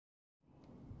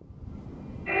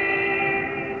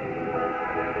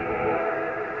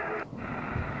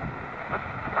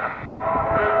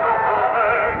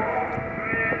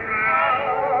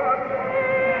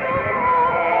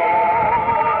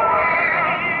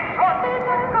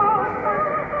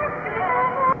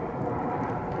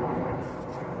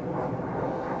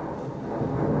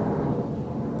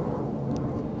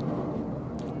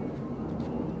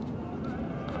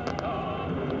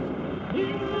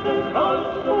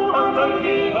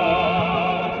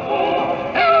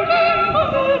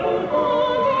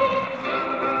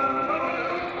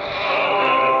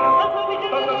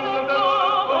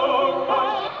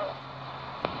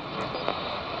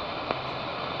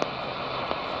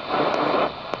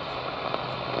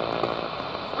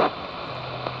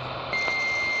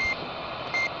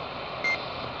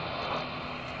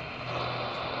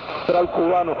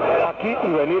Cubano aquí y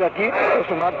venir aquí es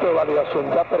un acto de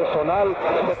validación ya personal,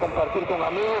 de compartir con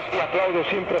amigos, y aplaudo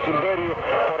siempre a Silverio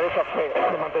por esa fe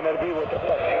de mantener vivo este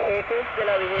espacio. Este es de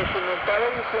la 28ª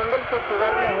edición del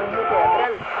Festival de Mundo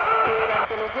Teatral, que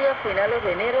durante los días finales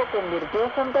de enero convirtió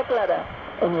a Santa Clara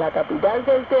en la capital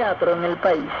del teatro en el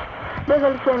país. Desde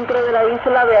el centro de la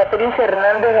isla, Beatriz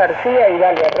Hernández García y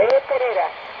Dalia Reyes Pereira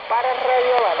para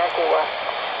Radio Habana, Cuba.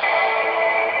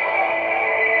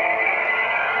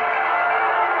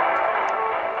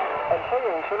 El Sello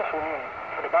de Ediciones Unión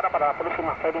prepara para la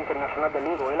próxima Feria Internacional del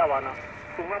Libro de La Habana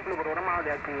un amplio programa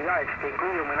de actividades que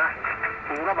incluye homenajes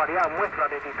y una variada muestra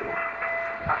de títulos.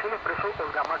 Así lo expresó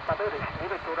Olga Marta Pérez,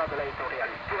 directora de la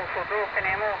editorial. Nosotros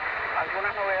tenemos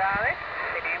algunas novedades,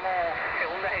 tenemos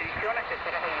segundas ediciones,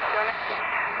 terceras ediciones.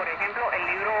 Por ejemplo, el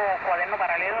libro Cuaderno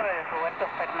Paralelo de Roberto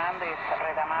Fernández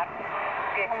Retamar,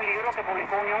 que es un libro que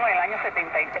publicó Unión en el año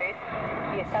 73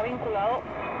 y está vinculado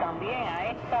también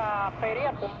a esta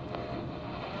feria.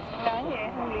 Es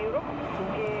un libro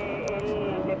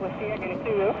de poesía que él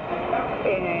escribió.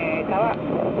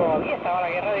 Todavía estaba la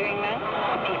guerra de Vietnam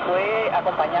y fue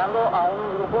acompañando a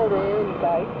un grupo de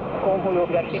ICAI con Julio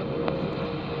García.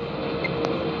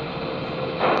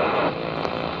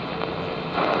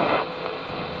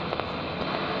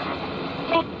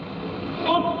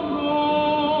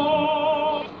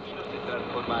 Se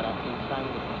transformara en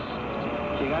sangre.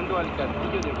 Llegando al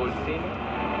castillo de Bolsena,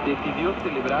 decidió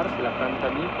celebrar la Santa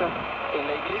Misa en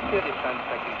la iglesia de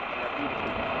Santa Cristina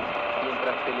Virgen.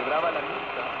 Mientras celebraba la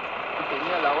misa y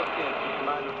tenía la hostia en sus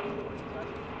manos,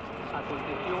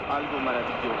 aconteció algo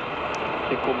maravilloso.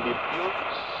 Se convirtió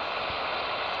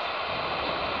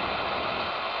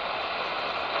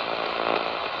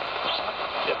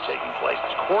taking place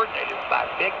is coordinated by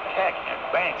big tech and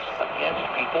banks against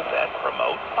people that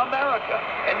promote America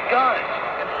and guns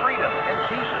and freedom and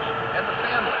Jesus and the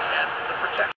family and the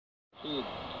protection.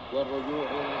 والرجوع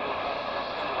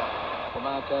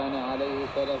وما كان عليه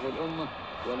سلف الأمة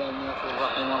ولم يكن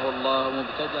رحمه الله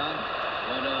مبتدعا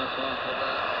ولا صاحب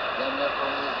لم يكن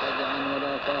مبتدعا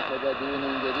ولا صاحب دين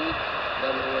جديد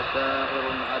بل هو سائر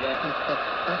على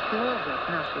Основа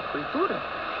нашей культуры.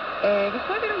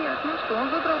 Весьма вероятно, что он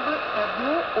выбрал бы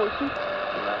одну очень...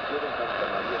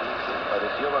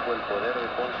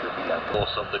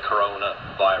 Course of the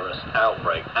coronavirus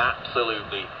outbreak,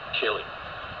 absolutely chilling.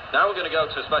 Now we're going to go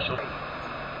to a special.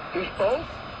 He spoke.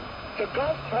 The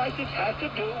Gulf crisis had to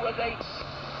do with a...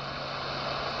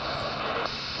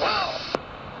 Wow.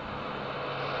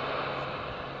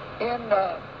 In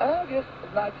August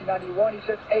of 1991, he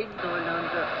said,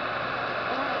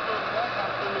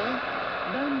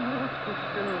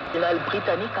 Le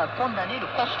Britannique a condamné le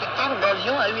constructeur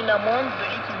d'avion à une amende de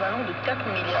l'équivalent de 4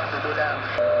 milliards de dollars.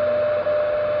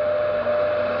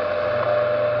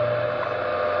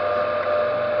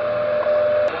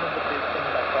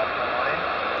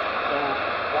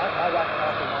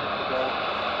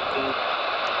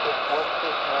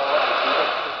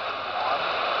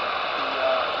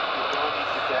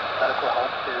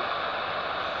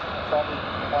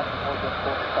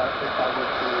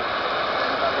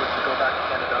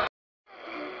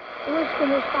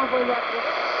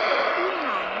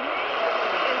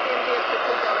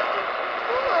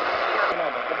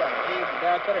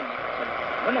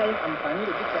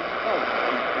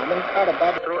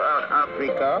 Throughout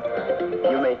Africa,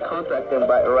 you may contact them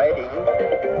by writing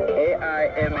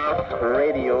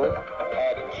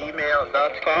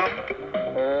aimsradio@gmail.com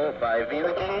or by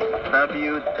visiting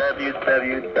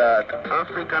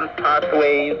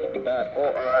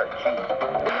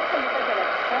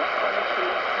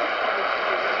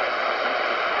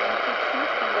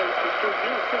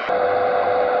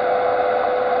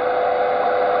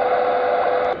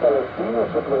Palestinos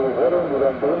se produjeron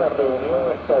durante una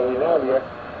reunión extraordinaria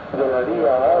de la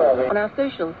Liga Árabe. On our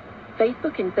socials,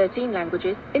 Facebook in 13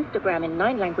 languages, Instagram in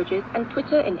 9 languages, and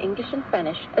Twitter in English and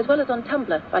Spanish, as well as on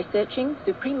Tumblr by searching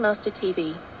Supreme Master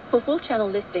TV. For full channel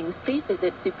listings, please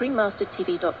visit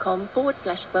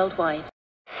suprememastertv.com/worldwide.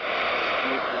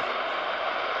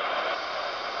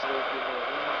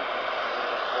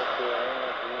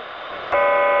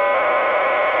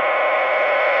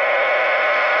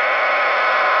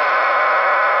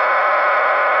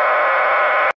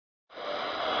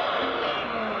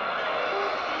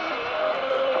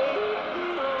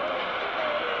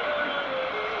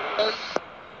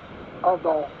 of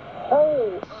the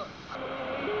whole earth.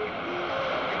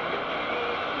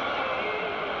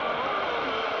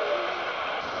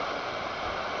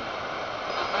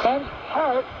 And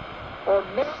heart or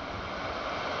neck.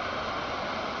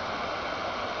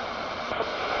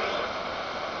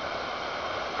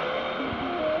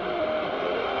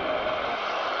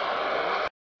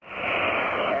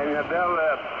 Bill,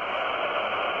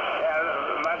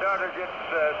 my daughter gets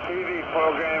TV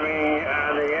programming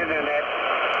on the internet.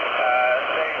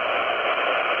 They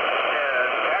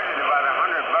charge about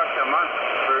 $100 a month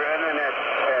for internet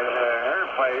at her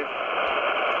place,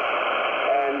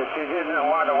 and she didn't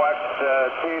want to watch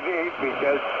TV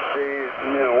because she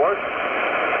works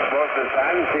most of the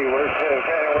time. She works kind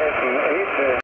of away from 8 to